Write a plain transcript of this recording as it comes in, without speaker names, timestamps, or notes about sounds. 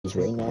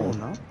He's right now. Oh,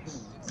 no.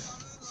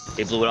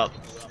 They blew it up.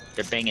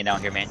 They're banging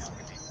down here, man.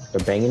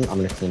 They're banging. I'm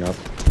gonna clean up.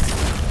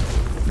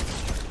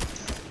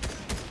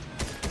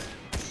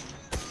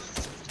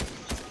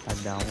 I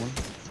down one.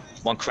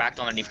 One cracked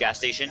underneath gas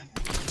station.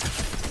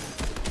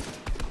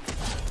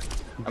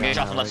 I'm gonna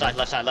drop from left side,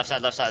 left side, left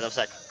side, left side, left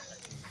side.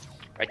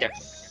 Right there.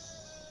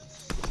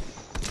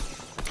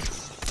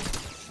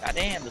 God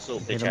damn, this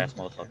little bitch ass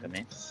motherfucker,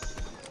 man.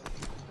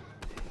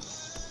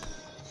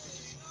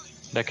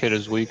 That kid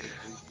is weak.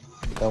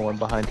 That one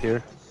behind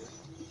here.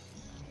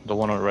 The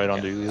one right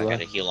under you, Eli. I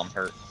gotta heal, I'm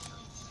hurt.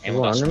 And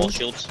we got small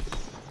shields.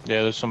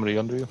 Yeah, there's somebody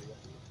under you.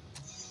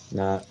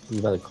 Nah, he's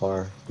by the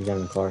car. He's got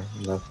in the car.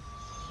 Left.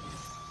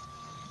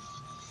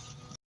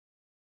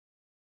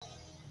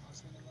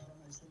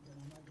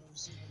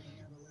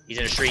 He's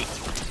in the street.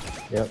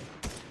 Yep.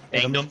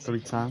 Banged him. 3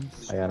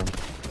 times. I got him.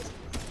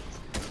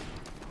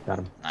 Got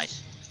him.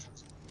 Nice.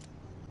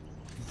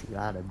 You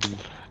gotta be.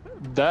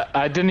 That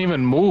I didn't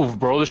even move,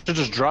 bro. This shit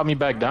just dropped me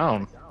back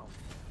down.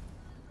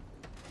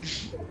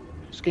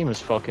 This game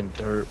is fucking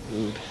dirt,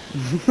 dude.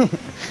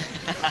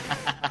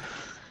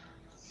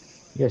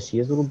 You guys see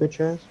his little bitch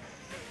ass?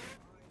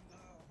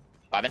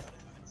 Bobin?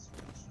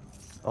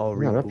 Oh,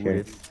 Not up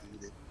here. rebooted.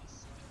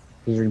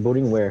 He's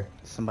rebooting where?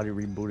 Somebody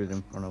rebooted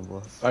in front of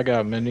us. I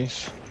got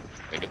minis.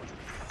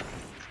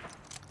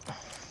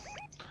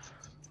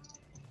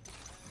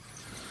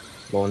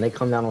 Well, when they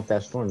come down off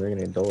that storm, they're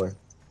gonna get door.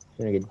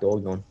 They're gonna get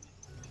dogged on.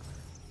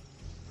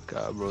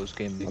 God, bro, this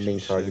game makes I'm being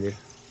me targeted.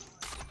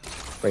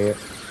 sick. Right here.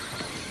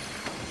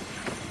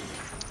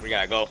 We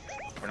gotta go.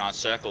 We're not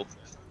circled.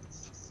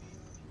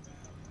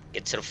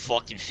 Get to the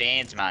fucking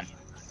fans, man.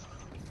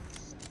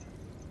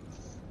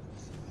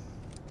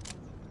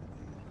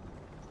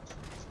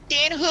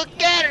 Dan Hook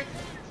got her!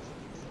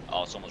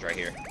 Oh, someone's right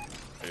here.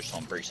 I just saw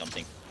him break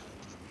something.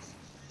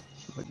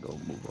 Let go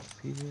move up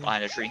here.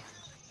 Behind the tree.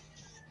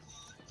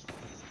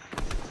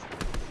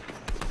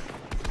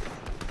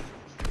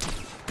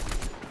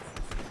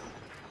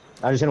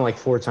 I just hit him like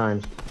 4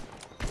 times.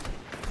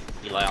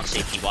 Eli on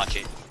safety, watch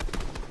it.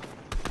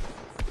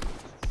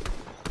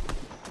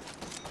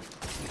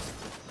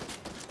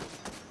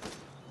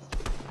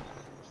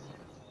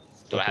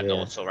 Do I have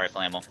no assault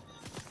rifle ammo?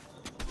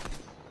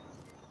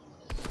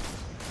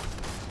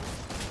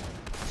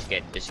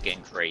 This is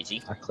getting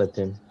crazy. I clipped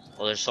him.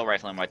 Well, there's assault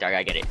rifle ammo right there. I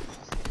gotta get it.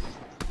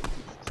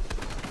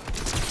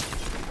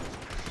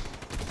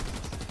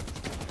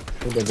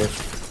 Who did this?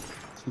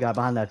 The guy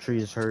behind that tree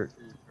is hurt.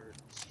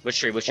 Which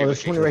tree? Which tree? Oh,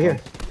 Which there's tree? one right here.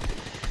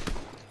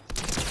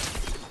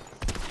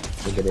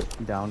 Look at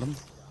it. Downed him.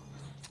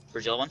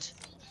 Where's the other ones?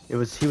 He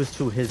was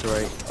to his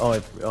right. Oh,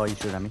 you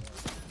shoot at me.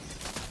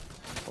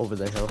 Over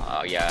the hill.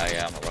 Oh,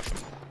 yeah, I'm gonna rush him.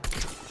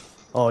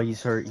 Oh,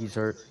 he's hurt. He's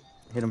hurt.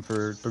 Hit him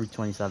for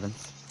 327.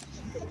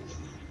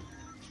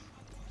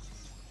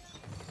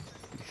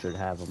 You should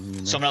have him. You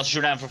know. Someone else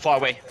shooting at him from far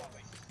away.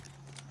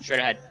 Straight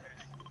ahead.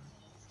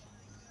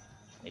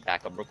 Let me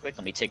back up real quick.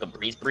 Let me take a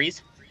breeze.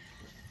 Let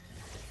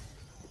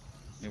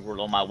me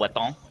reload my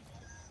weapon.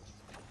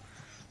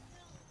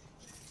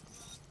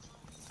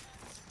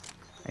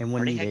 And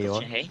when Where the you heck is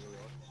AR. it? Hey?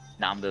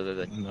 Nah, I'm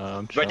good. No,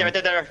 I'm Right trying.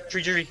 there.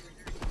 Tree.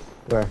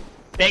 Where?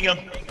 Bang him.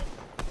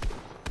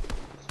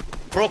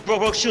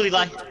 Broke shooting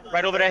line.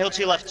 Right over that hill to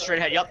your left. Straight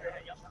ahead, yup.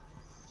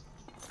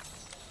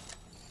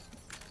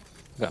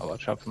 Gotta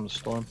watch out from the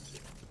storm.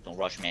 Don't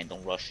rush, man.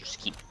 Don't rush. Just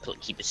keep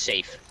it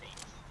safe.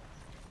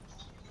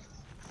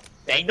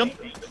 Banged him.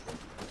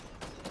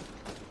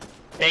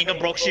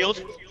 Broke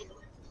shield.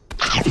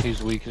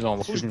 He's weak. He's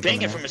almost. Who's Shooting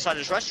banging from from inside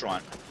this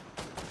restaurant?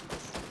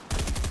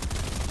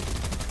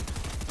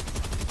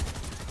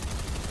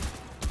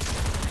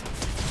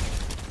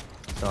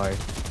 Sorry.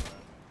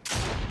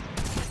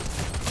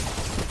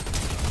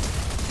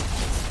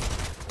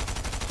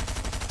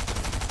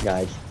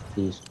 Guys,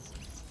 please.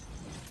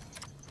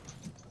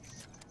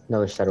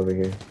 Another set over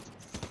here.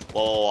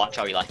 Whoa, watch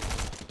out, Eli.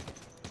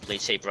 Play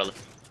safe, brother.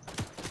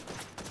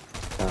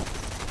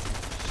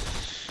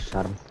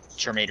 Got him.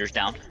 Terminator's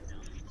down.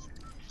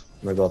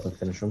 I'm gonna go up and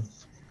finish him.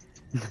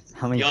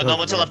 How many? Yo, no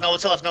one's left. No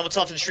one's left in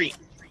the street.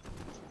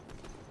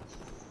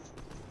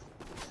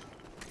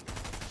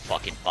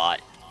 Fucking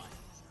bot.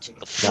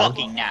 Take a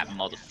fucking nap,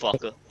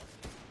 motherfucker.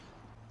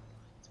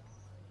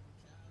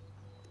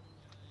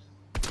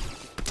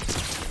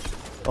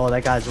 Oh,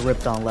 that guy's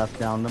ripped on left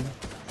down them.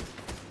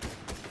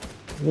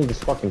 I need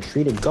this fucking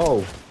tree to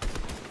go.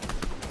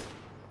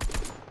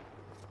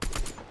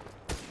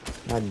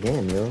 God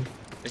damn, yo.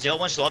 Is the other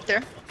one still up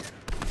there?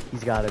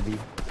 He's gotta be.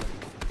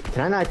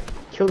 Can I not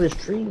kill this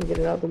tree and get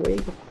it out of the way?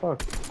 What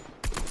the fuck?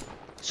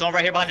 Someone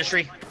right here behind the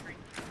tree.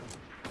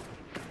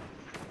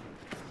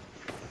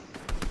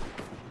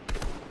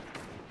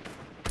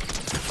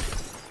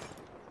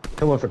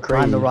 Come on for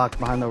crazy.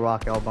 Behind the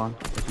rock, Albon.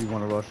 If you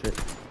want to rush it.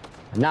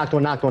 Knocked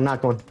one.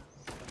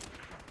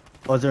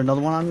 Oh, is there another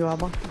one on you,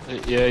 Albon?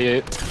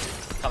 Yeah.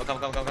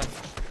 Come.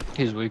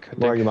 He's weak. I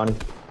Where are think. you, money?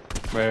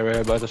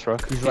 Right by this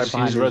rock. He's right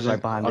behind it, he's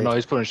right behind Oh it. no,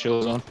 he's putting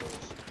shields on.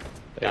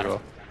 There you Got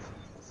go.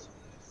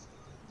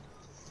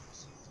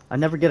 I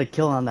never get a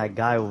kill on that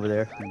guy over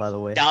there, by the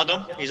way. Downed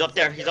him. He's up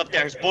there. He's up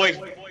there. His boy.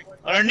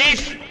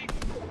 Underneath.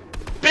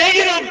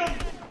 Banging him.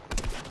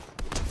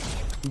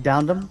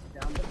 Downed him.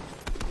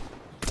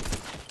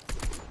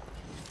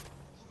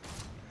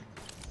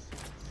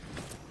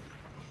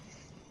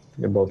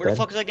 They're both Where the dead.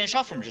 fuck is I getting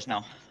shot from just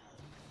now?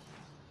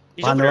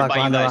 He's Behind over the there rock, by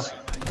you behind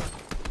the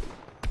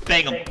guys.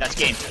 Bang him. That's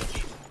game.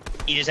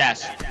 Eat his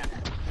ass.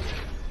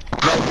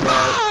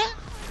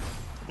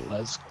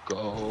 Let's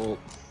go.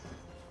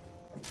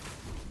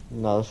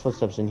 No, there's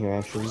footsteps in here What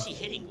actually. is he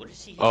hitting? What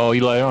is he hitting? Oh,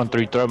 Eli, you're on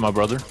 3 threat, my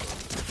brother.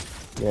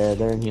 Yeah,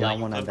 they're in here. Yeah.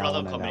 Down one, I good down brother,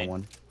 one, I come down in.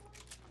 one.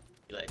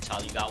 You let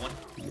Tyler, you got one?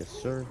 Yes,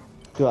 sir.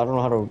 Dude, I don't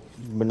know how to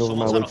maneuver Someone's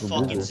my on way a through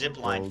fucking Google. zip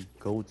Oh, line.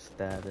 goat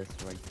status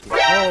right there.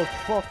 Oh,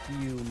 fuck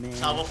you, man.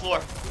 Salvo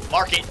floor.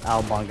 Mark it.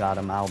 Albon got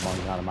him,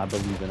 Albon got him. I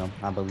believe in him.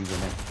 I believe in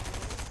him.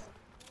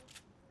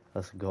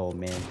 Let's go,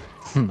 man.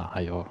 Nah,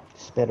 yo.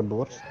 Spare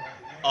bullets.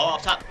 Oh,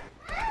 up top.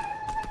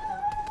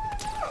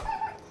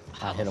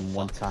 I hit him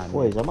one time.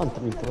 Boys, man. I'm on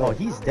 3 threat. Oh,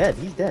 he's dead.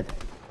 He's dead.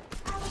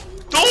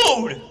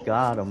 Dude!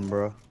 Got him,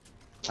 bro.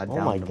 I Oh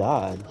downed my him.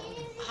 god.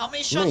 How many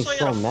You shots ain't do I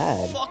so gotta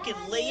mad. fucking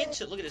lay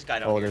into? Look at this guy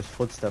down Oh, here. there's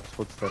footsteps,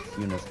 footsteps.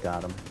 Eunice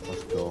got him.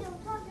 Let's go.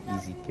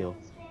 Easy kill.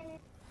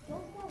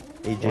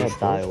 AJ Yeah,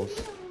 Styles.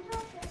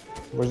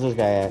 Where's this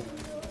guy at? Is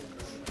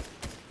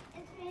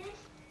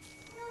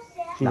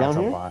he Nah, down it's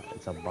a here? bot.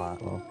 It's a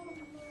bot. Oh.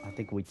 I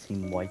think we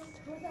team wiped.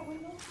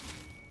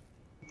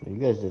 You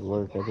guys did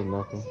work, I did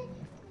nothing.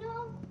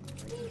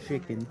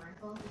 Chicken.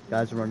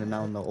 Guys running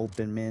out in the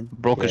open, man.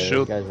 Broke Yeah, his these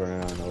shield. guys running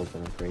around in the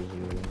open are crazy.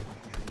 Really.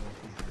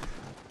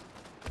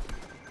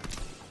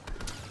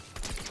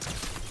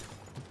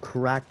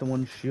 Cracked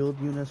one shield,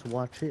 Eunice.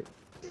 Watch it.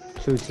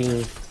 2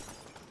 teams.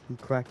 He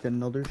cracked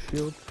another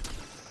shield.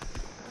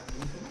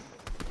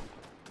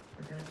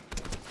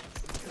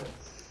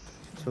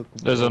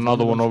 There's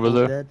another one over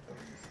there. Dead.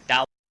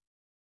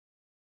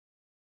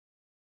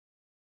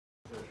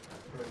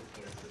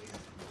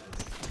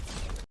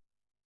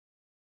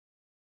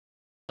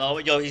 Oh,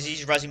 yo,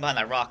 he's rising behind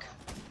that rock.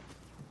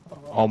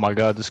 Oh my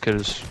god, this kid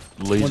is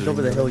lazy. One's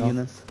over the hill,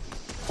 Eunice.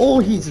 Oh,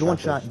 he's one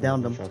shot.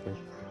 Downed him.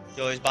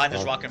 Yo, he's behind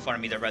this Oh. rock in front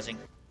of me. They're resing.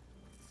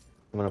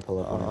 I'm gonna pull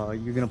up. on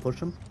him. You're gonna push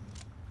him?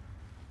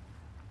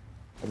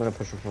 I'm gonna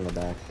push him from the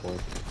back, boys.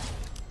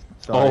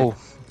 Sorry. Oh,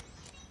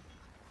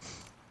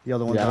 The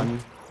other one's Yeah. on you.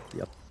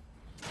 Yep.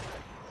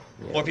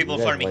 Yeah, More people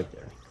you in guys front of me. wiped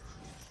there.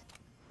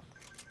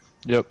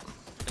 yep.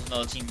 There's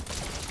another team.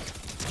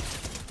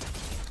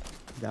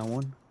 Down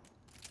one.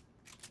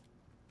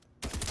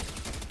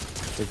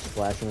 Big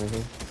splashing right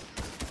here.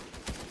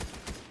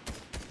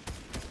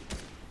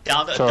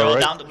 Down. It's They're all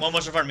alright. down. One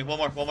more in front of me. One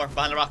more. One more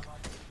behind the rock.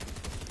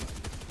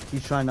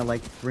 He's trying to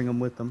like bring him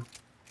with him.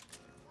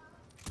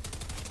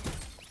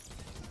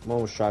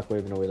 One was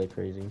shockwaving away like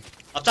crazy.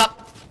 Up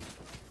top.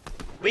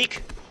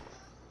 Weak.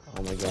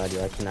 Oh my god,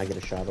 yo, I cannot get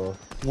a shot off.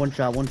 One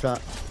shot, one shot.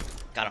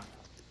 Got him.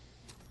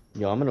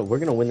 Yo, we're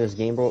gonna win this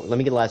game, bro. Let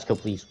me get the last kill,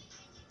 please.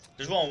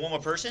 There's one more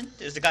person.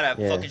 There's the guy that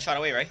Yeah. fucking shot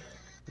away, right?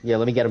 Yeah,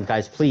 let me get him,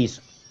 guys, please.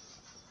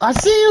 I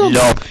see him!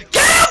 Yo.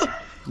 Get him!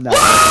 No,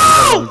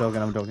 I'm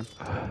joking, I'm joking.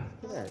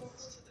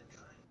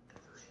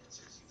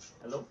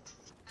 Hello?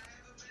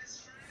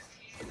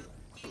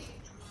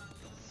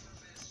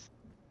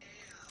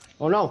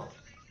 Oh no!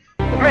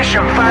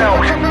 Mission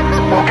failed.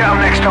 We'll get them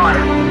next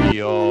time.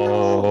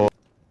 Yo.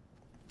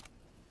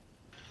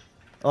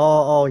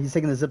 Oh, he's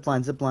taking the zip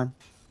line, zip line.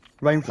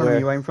 Right in front of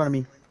me, Where? right in front of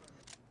me.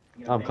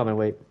 I'm coming,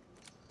 wait.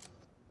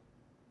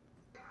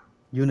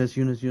 Eunice,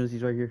 he's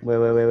right here.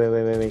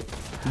 Wait.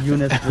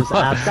 Eunice just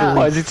Why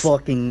absolutely is it-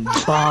 fucking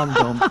bombed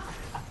him.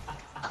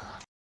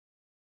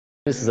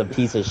 This is a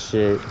piece of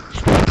shit.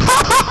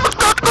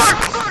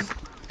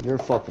 You're a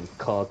fucking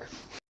cuck.